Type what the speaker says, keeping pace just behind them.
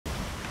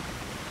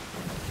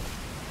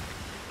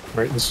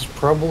Right, this is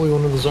probably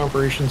one of those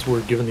operations where,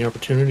 given the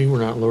opportunity, we're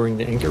not lowering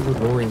the anchor, we're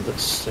lowering the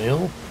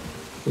sail.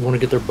 We want to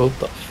get their boat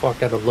the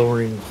fuck out of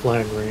lowering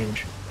flag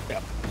range.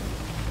 Yep.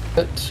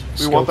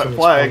 We want that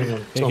flag.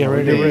 Hey, get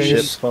ready to raise. Ship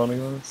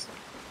spawning on us.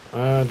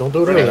 Don't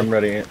do it early. I'm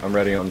ready. I'm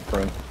ready on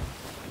front.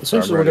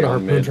 Essentially, we're gonna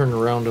harpoon turn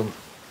around them.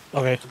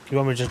 Okay, you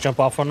want me to just jump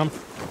off on them?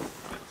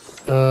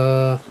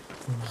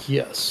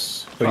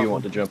 Yes. Who do you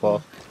want to jump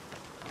off?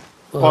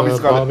 Bobby's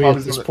got Bobby it. at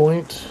Bobby's this got it.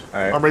 point.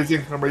 All right. I'm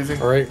raising. I'm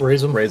raising. All right,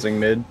 raise them. Raising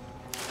mid.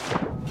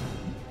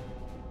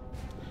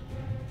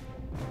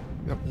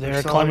 Yep,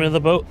 They're climbing to the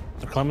boat.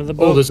 They're climbing the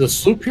boat. Oh, there's a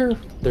sloop here.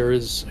 There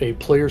is a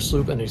player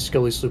sloop and a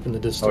skelly sloop in the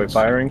distance. Are we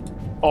firing?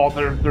 Oh,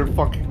 they're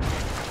fucking.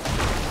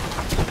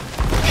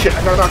 Shit,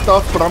 I got knocked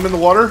off, but I'm in the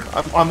water.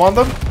 I'm on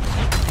them.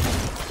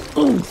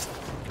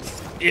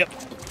 Yep.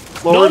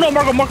 Lowered. No,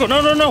 Marco,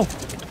 no.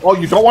 Oh,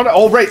 you don't want to?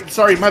 Oh, right.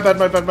 Sorry, my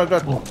bad. All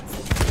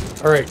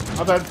right.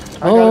 My bad.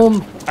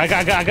 I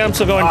got him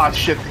still going. Ah,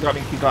 shit, he got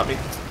me.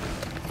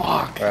 Fuck. All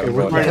right, Okay, I'm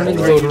we're going turning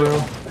the down. boat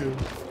around.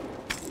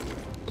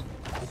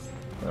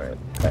 All right.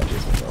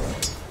 Patches are going.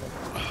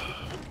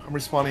 I'm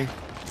respawning.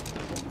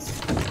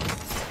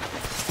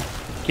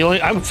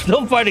 I'm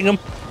still fighting him.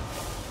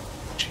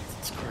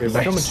 Okay,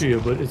 we're coming to you,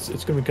 but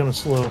it's gonna be kind of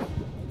slow.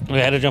 I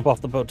had to jump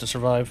off the boat to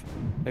survive.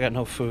 I got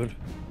no food.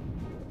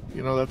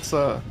 You know, that's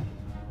not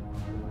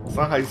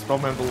how you spell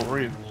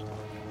Mandalorian.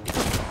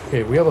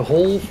 Okay, we have a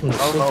hole from the I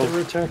don't sloop know. that we're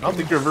I attacking. don't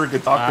think you're a very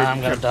good doctor.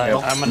 I'm gonna die.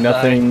 I'm gonna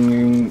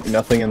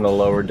Nothing in the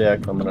lower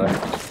deck. I'm gonna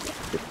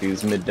get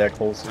these mid deck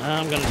holes. die.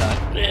 I'm gonna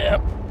die.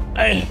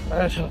 Yeah.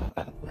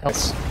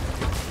 Nice.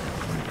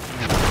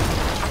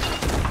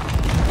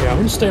 Yeah, I'm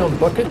gonna stay on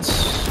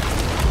buckets.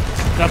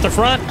 Got their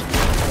front.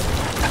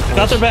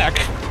 Got their back.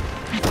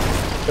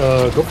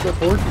 Go for that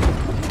board.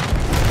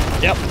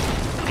 Yep.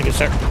 You can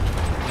start.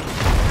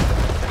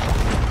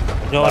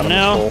 Going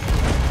now.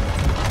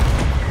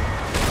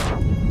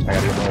 I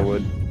gotta get more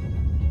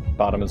wood.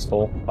 Bottom is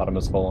full. Bottom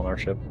is full on our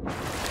ship.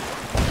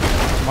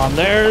 I'm on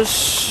theirs.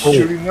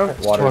 Shooting them.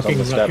 Water's on Talking,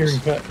 the I'm not hearing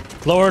steps.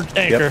 Pat. Lowered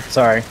anchor. Yep.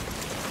 Sorry.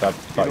 Thought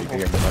you could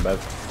hear me. My bad.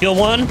 Kill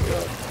one.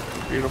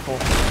 Beautiful.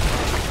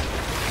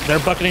 They're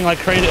bucketing like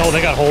crazy. Oh,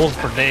 they got holes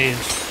for days.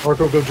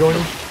 Marco, go join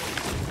him.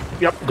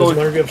 Yep, Doesn't going.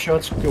 matter if you have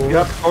shots. Go over.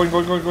 Yep,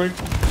 going.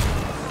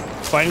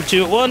 Fighting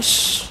two at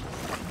once.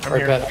 All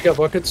right, Pat, I got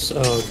buckets.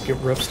 Get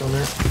reps down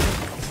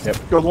there.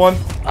 Killed one.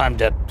 I'm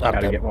dead. I'm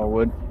Gotta dead. get more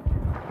wood.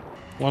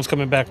 One's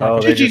coming back. Oh,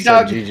 Marco. they GG, just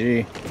dog. said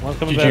GG. One's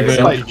coming GG, back.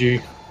 man.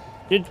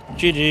 GG.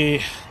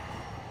 GG.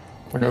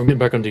 Okay, I'm getting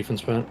back on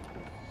defense, Pat.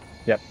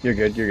 Yep, you're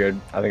good. You're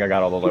good. I think I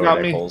got all the He lower got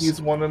deck me. holes.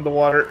 He's one in the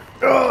water.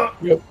 Ugh.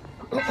 Yep.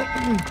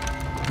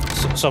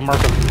 So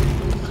Marco.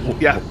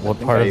 Yeah. What I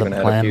think part I of the even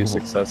had a plan few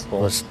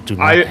successful. was do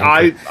not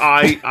anchor?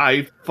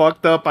 I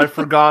fucked up. I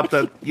forgot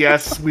that.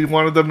 Yes, we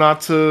wanted them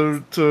not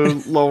to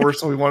lower,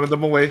 so we wanted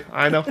them away.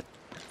 I know.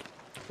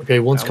 Okay,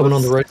 one's That coming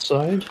on was- the right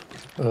side.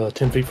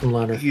 10 feet from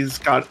ladder. He's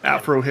got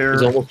afro hair.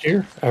 He's almost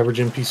here. Average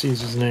NPC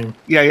is his name.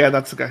 Yeah,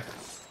 that's the guy.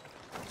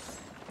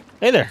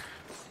 Hey there.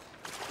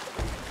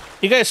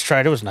 You guys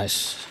tried. It was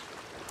nice.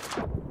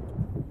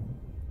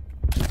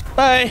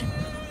 Bye.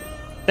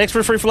 Thanks for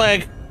the free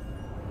flag.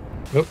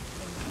 Nope.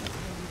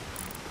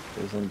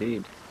 It is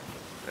indeed.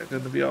 They're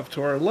going to be off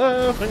to our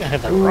left. I think I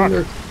had that Ooh, rock.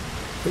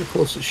 they're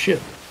close as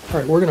shit. All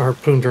right, we're gonna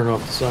harpoon turn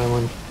off this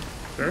island.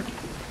 Sure.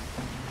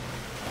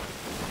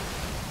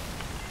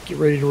 Get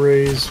ready to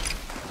raise.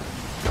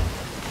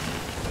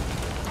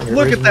 Okay,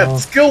 Look raise at them that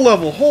off. skill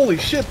level. Holy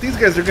shit, these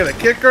guys are going to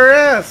kick our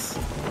ass.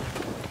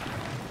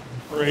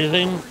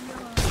 Breathing.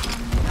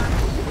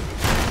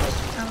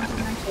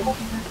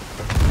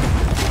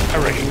 A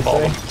rigging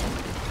ball.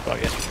 Oh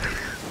yeah.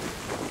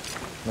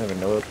 I don't even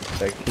know what the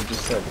heck he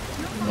just said.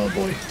 Oh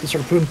boy, this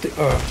harpoon.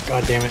 Oh,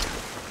 god damn it.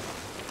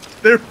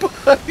 They're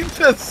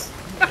behind us.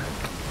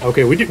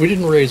 Okay, we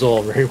didn't raise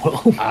all very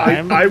well.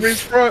 I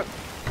raised front.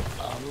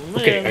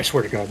 Okay, I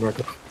swear to God,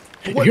 Marco.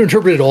 If you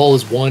interpreted all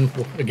as one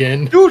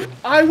again, Dude,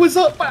 I was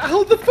up.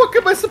 How the fuck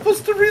am I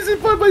supposed to raise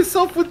it by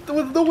myself with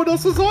no one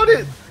else was on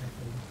it?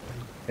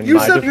 In You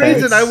my said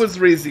defense, raising, I was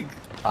raising.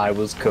 I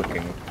was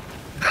cooking.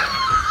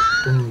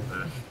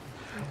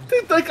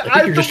 Dude, like, think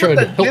I you're don't just know trying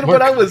what to that help did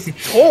what I Marco. was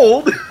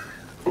told.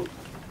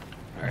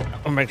 Alright,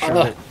 I'll make sure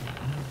that.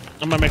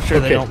 I'm gonna make sure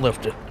they Okay. don't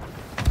lift it.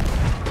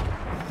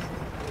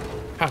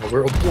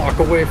 we're a block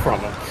away from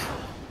it.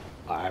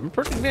 I'm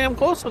pretty damn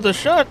close with the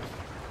shot.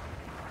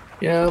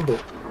 Yeah,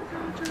 but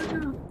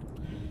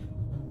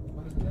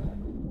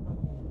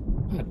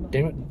God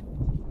damn it.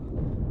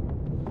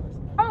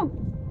 Oh,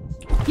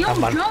 yo,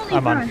 I'm on- Jolly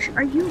I'm on. Brush,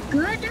 are you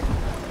good?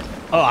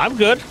 Oh, I'm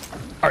good.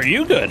 Are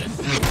you good?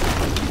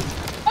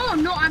 Oh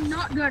no, I'm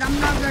not good. I'm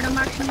not good. I'm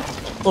actually.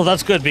 Well,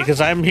 that's good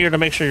because I'm here to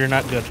make sure you're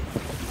not good.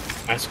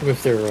 Ask them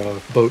if their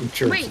boat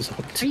insurance Wait, is up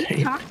are to you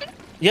date. talking?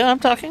 Yeah, I'm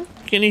talking.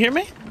 Can you hear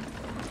me?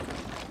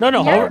 No,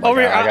 Yeah. over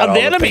here. I got I'm the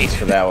all enemy. things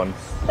for that one.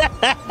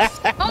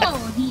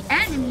 Oh, the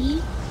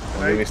enemy.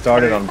 We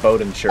started on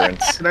boat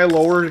insurance. Can I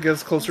lower it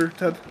against closer,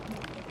 Ted?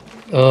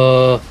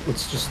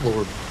 Let's just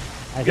lower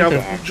I think, Yeah,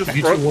 there, just If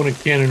you two want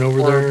a cannon over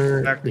Or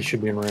there, back. they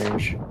should be in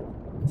range.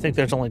 I think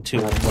there's only 2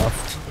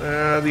 left.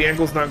 the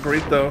angle's not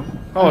great though.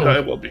 Oh no,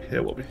 it will be.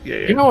 It will be. Yeah,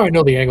 yeah. You know I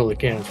know the angle of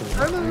the cannon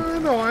from I there.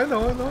 know, I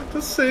know.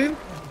 Just saying.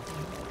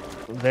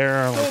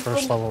 They're on the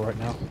first level right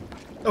now.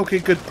 Okay,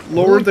 good.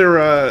 Lower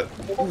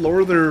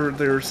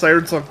their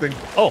siren something.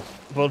 Oh,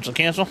 vote to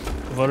cancel?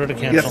 Voted to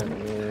cancel.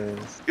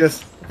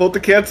 Yes. Vote to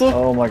cancel.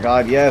 Oh my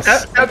god,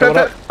 yes. I'm coming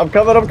up. I'm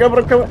coming.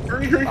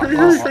 Hurry.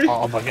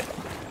 Oh my god.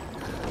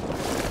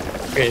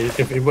 Okay,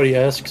 if anybody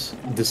asks,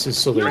 this is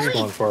so they're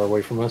spawn far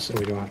away from us and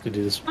we don't have to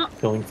do this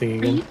killing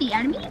thing Are you again. the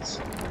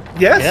enemies?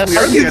 Yes, we Yes. are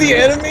Are you the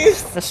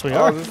enemies? Yes, we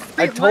are.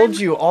 I told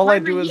you, all why I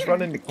am do I is here?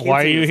 run into kids.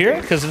 Why are in you this here?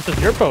 game. Because this is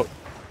your boat.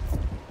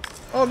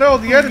 Oh no,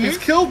 the enemies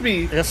killed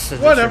me. Yes, it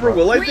is Whatever your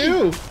boat. will I Wait.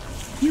 do?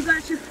 You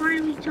guys are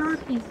finally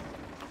talking.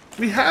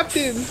 We have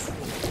been.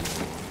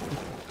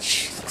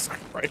 Jesus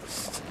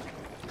Christ.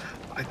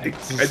 I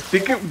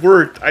think it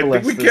worked. I think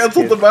Bless we this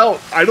canceled kid. them out.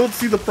 I don't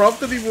see the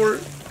prompt anymore.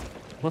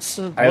 What's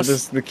the I have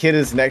this. The kid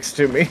is next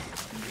to me.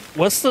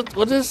 what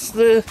is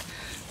the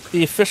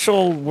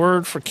official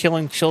word for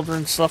killing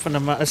children stuff in the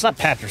mouth? It's not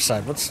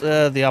patricide. What's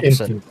the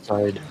opposite?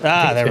 Infantile.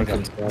 Ah, there we go.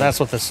 Infantile. That's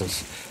what this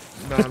is.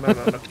 No.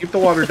 Keep the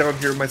water down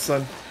here, my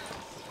son.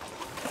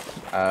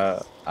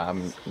 Never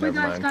Wait,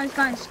 mind.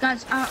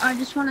 guys. I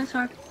just want to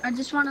talk. I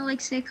just want to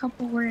like say a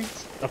couple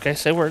words. Okay,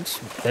 say words.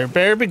 There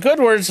better be good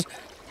words.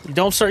 You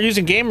don't start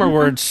using gamer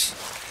words.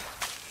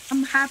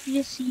 I'm happy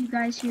to see you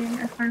guys here.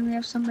 I finally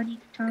have somebody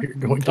to talk. You're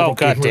going to Oh, the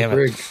God gamer damn it.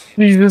 rig.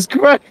 Jesus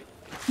Christ.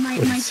 My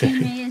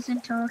teammate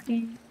isn't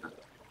talking.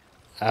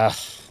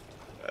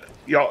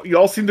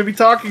 Y'all seem to be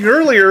talking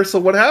earlier. So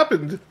what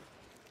happened?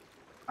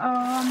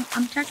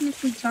 I'm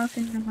technically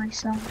talking to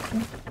myself.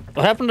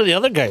 What happened to the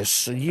other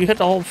guys? You hit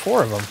all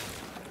 4 of them.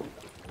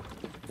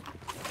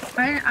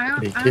 I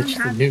They don't ditched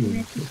the have new. to.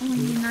 It's only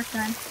me and that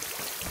guy.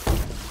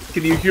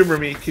 Can you humor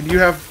me? Can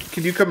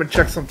you come and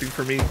check something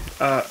for me?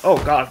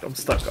 Oh God, I'm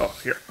stuck. Oh,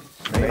 here.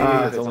 Maybe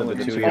it's only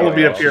the 2 of you. All of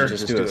me up here.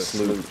 Just do a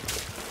salute.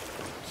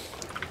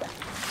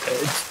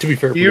 To be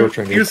fair, Do we you were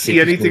trying to you see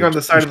indicate this anything we're- on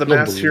the side of the we're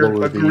mast still here?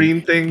 below A the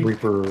green thing?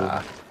 Reaper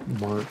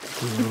mark.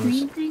 The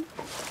green thing?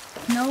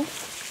 No.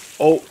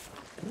 Oh.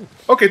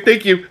 Okay,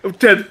 thank you,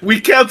 Ted. We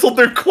canceled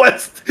their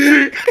quest.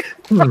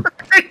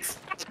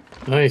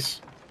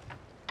 Nice.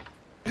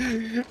 All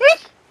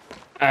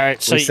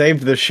right, so We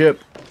saved the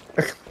ship.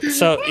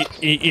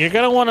 you're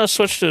gonna want to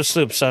switch to a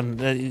sloop, son.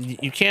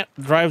 You can't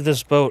drive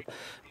this boat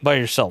by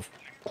yourself.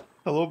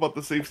 Hello about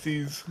the safe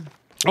seas.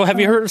 Oh, have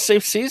you heard of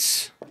safe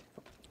seas?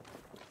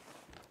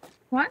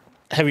 What?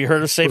 Have you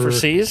heard of safer Sure.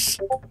 seas?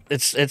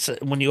 It's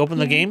when you open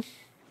the game.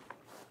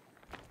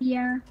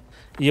 Yeah.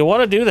 You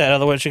want to do that,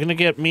 otherwise you're gonna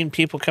get mean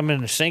people coming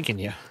in and sinking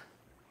you.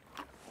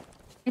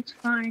 It's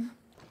fine.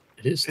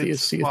 It is the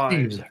It's Sea of fine.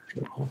 Thieves,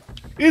 after all.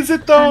 Is it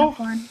Kind though? of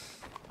fun.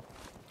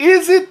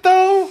 Is it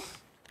though?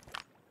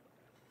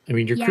 I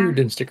mean, your Yeah. crew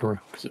didn't stick around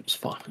because it was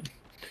fun.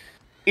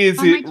 Is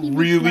Oh, my it team is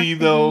really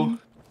left though? again.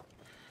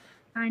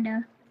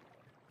 Kinda.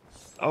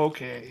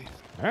 Okay.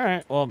 All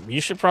right. Well,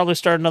 you should probably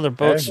start another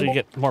boat so you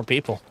get more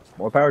people.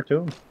 More power to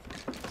him.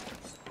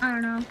 I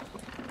don't know.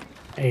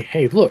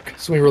 Hey, look!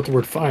 Somebody wrote the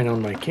word "fine"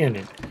 on my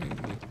cannon.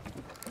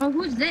 Oh,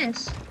 who's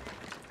this?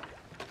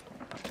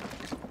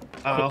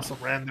 Also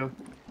random.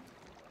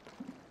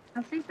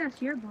 I think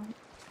that's your boat.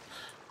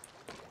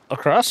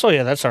 Across? Oh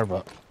yeah, that's our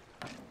boat.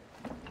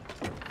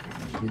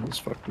 Jesus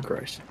fucking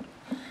Christ!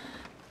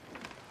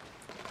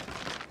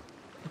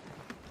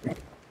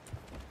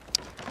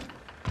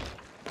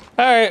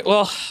 All right.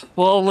 Well,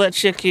 we'll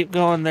let you keep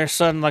going there,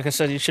 son. Like I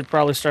said, you should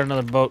probably start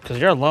another boat because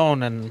you're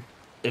alone, and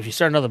if you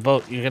start another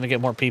boat, you're gonna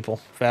get more people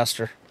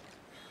faster.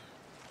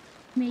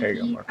 Maybe. There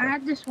you go, Marco. I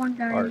had this one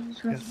guy Art.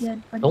 who's really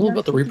good. But Tell he them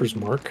about the doesn't Reaper's do-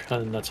 mark,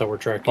 and that's how we're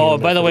tracking. Oh,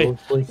 them by the way,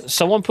 effortlessly.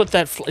 someone put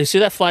that. You see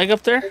that flag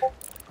up there?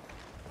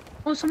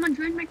 Oh, someone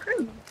joined my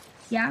crew.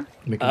 Yeah.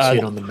 we can see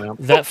it on the map.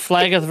 That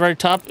flag at the very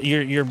top.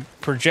 You're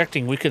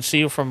projecting. We could see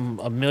you from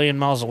a million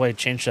miles away.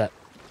 Change that.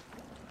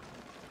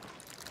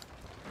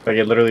 Like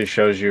it literally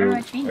shows How you do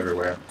I change it?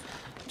 everywhere.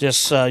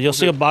 Just you'll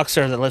see a box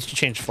there that lets you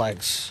change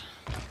flags.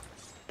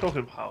 Show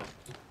him how.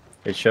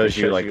 It shows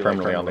you like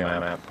permanently on the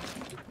map.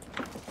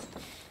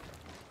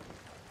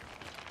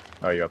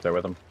 Oh, you up there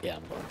with him? Yeah.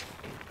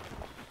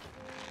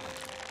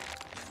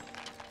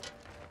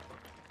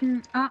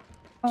 Oh,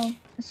 I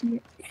see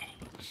it.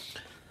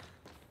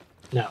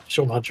 Now,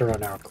 show them how to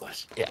run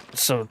Hourglass. Yeah.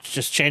 So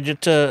just change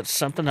it to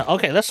something.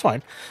 Okay, that's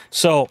fine.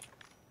 So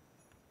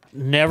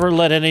never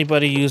let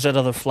anybody use that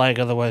other flag.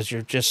 Otherwise,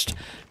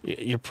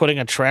 you're putting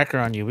a tracker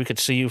on you. We could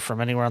see you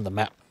from anywhere on the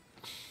map.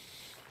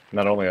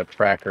 Not only a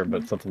tracker,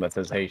 but something that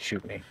says, "Hey,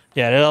 shoot me."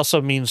 Yeah. It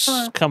also means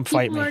come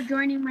fight People me. are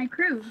joining my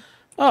crew.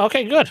 Oh,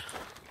 okay, good.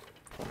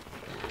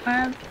 I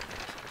have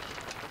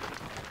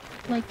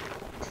like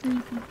 3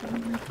 people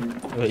in my crew.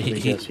 But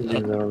Yes, you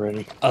did it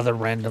already. other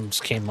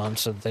randoms came on,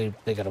 so they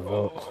got to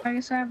vote. I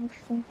guess I have a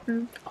full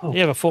crew. Oh,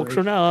 You have a full great.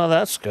 crew now. Oh,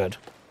 that's good.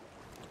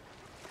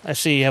 I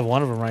see you have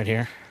one of them right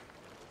here.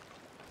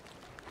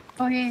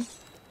 Oh, hey.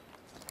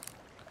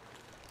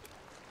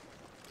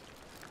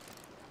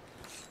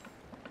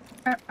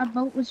 A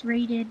boat was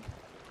raided.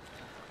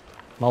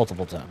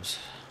 Multiple times.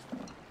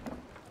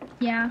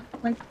 Yeah,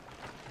 like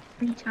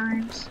 3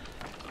 times.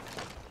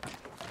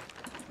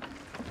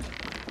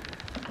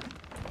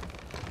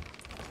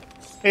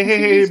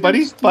 Hey,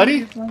 buddy.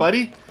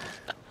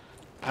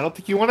 I don't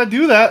think you want to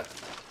do that.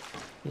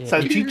 Yeah.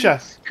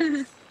 Salchicha.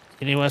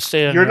 And you want to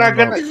stay on You're your not own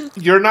gonna. boat.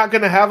 You're not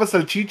gonna have a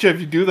salchicha if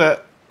you do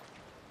that.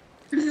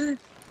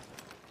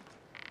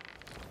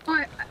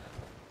 Oh,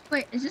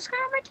 wait, is this guy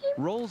on my team?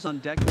 Rolls on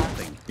deck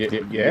laughing.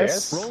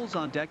 Yes. Rolls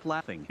on deck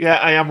laughing. Yeah,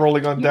 I am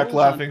rolling on deck Rolls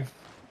on- laughing.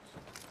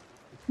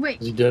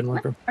 Wait, Is he dead,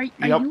 what? Marco? Are Yep.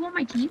 you on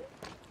my team?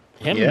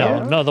 Him?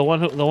 Yeah. No, the one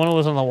who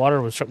was on the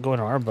water was going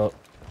to our boat.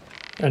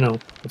 I know.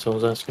 That's what I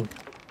was asking.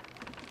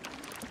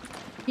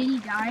 Did he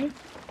die?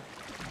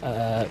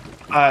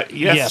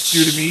 Yes,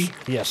 due to me,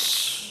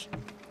 Yes.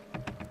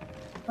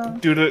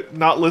 due to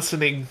not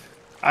listening.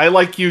 I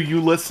like you.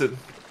 You listen.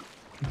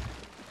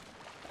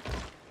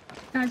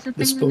 Guys, I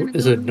This think I'm boat gonna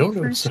is go a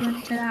no-no first zone.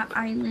 one to that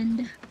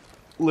island.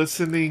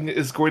 Listening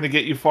is going to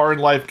get you far in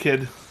life,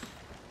 kid.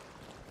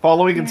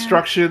 Following Yeah.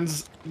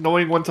 instructions,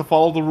 knowing when to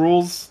follow the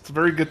rules, it's a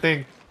very good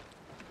thing.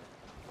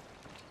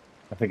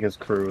 I think his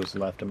crew has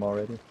left him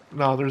already.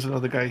 No, there's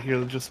another guy here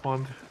that just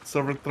spawned.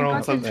 Silver Throne, I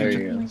got the There you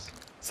Salchicha. go. GPS.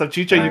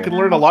 Salchicha, you can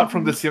learn a lot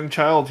from this young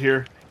child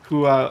here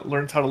who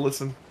learns how to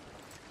listen.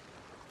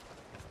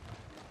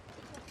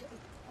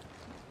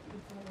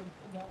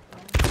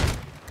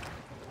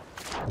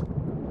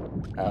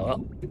 Oh,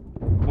 well.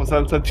 Was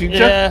that Salchicha?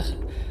 Yeah.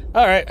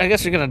 All right. I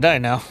guess you're going to die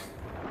now.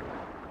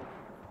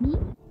 Me?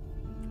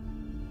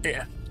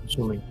 Yeah.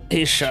 Assuming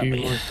He shot she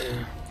me. weren't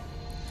there.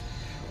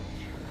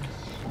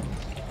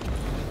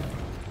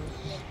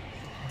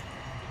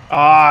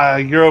 Ah,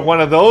 you're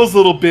one of those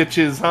little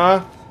bitches,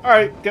 huh?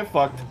 Alright, get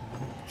fucked.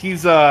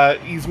 He's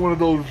one of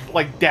those,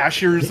 like,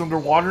 dashers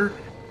underwater.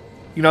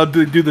 You know,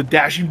 do the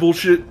dashing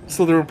bullshit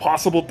so they're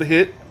impossible to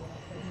hit.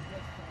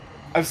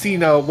 I've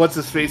seen,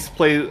 what's-his-face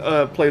play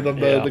on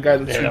Yeah, the guy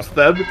that yeah. shoots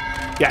Theb.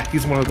 Yeah,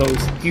 he's one of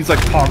those. He's, like,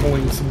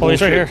 toggling some Oh, he's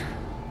bullshit. right here.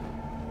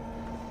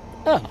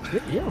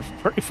 Oh, you're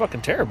pretty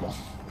fucking terrible.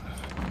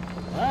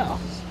 Wow.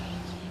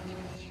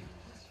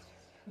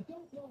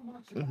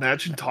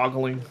 Imagine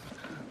toggling.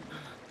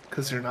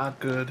 Because you're not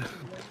good.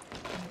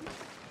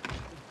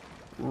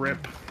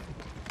 Rip.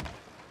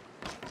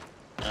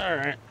 All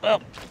right.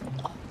 Well,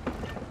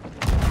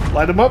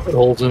 Light him up. Put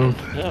holes in them.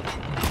 yep.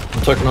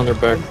 I'm tucking on their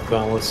back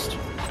ballast.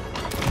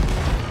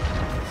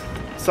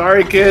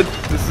 Sorry, kid.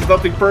 This is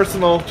nothing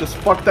personal. Just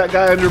fuck that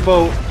guy on your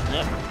boat.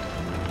 Yep.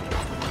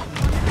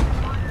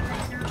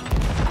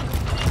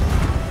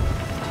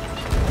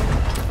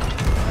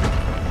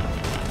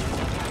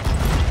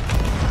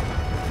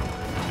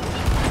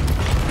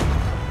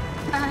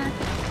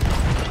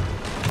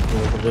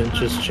 Well, the vent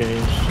just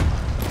changed.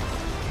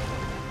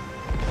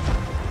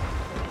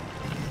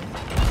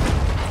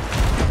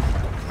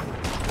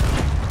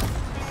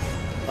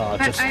 Oh,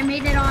 I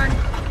made it on.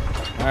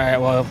 all right.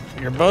 Well,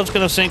 your boat's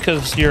gonna sink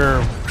because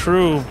your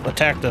crew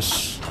attacked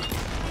us.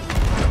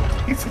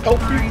 He's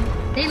helping.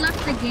 Fine. They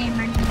left the game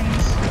anyways.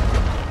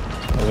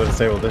 I was gonna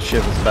say, well, this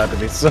ship is about to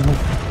be sunk. There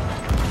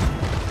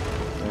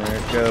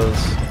it goes.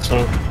 So,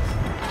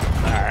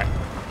 All right.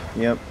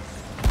 Yep.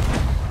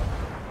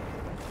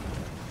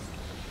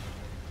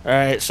 All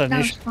right. So That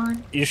was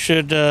fun. you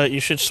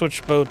should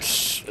switch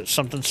boats.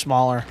 Something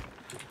smaller.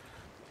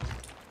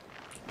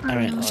 I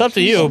mean, it's up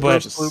to you,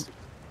 but Just-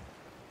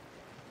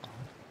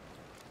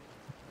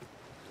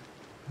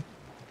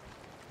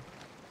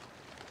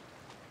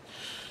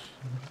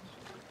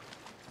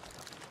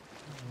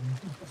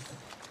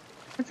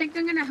 I think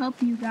I'm gonna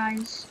help you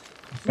guys.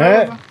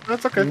 Eh,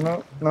 That's okay.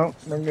 no,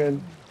 we're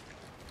good.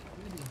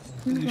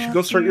 You should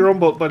go start your own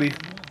boat, buddy.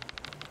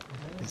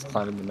 He's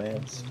climbing the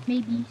mast.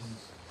 Maybe.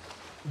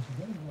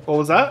 What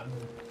was that?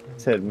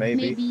 Said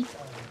maybe. Maybe.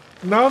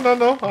 No.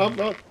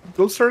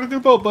 Go start a new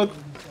boat, bud.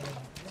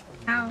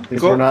 How?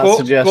 These were not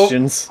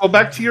suggestions. Go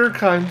back to your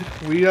kind.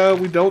 We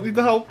don't need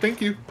the help.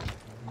 Thank you.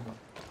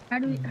 How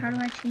do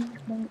I change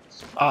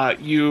boats?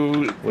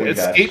 You We got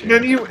escape you.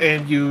 menu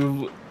and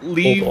you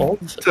leave hold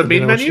Alt, to and main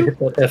then once you menu.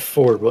 hit that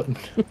F4 button.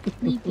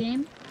 Leave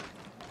game?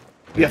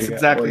 Yes, You got-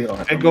 exactly. well, you don't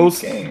have to And go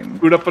leave game.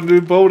 boot up a new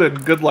boat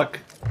and good luck.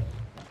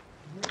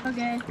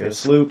 Okay. Go to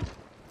sloop.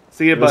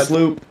 See ya, Go to bud.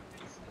 sloop.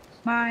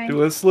 Bye.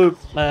 Do a sloop.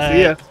 Bye.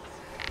 See ya.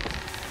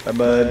 Bye,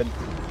 bud.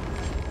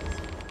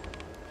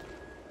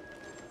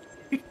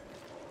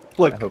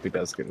 Look, I hope he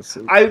does get a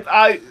sloop.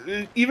 I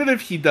even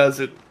if he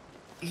doesn't,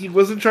 he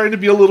wasn't trying to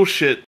be a little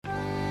shit.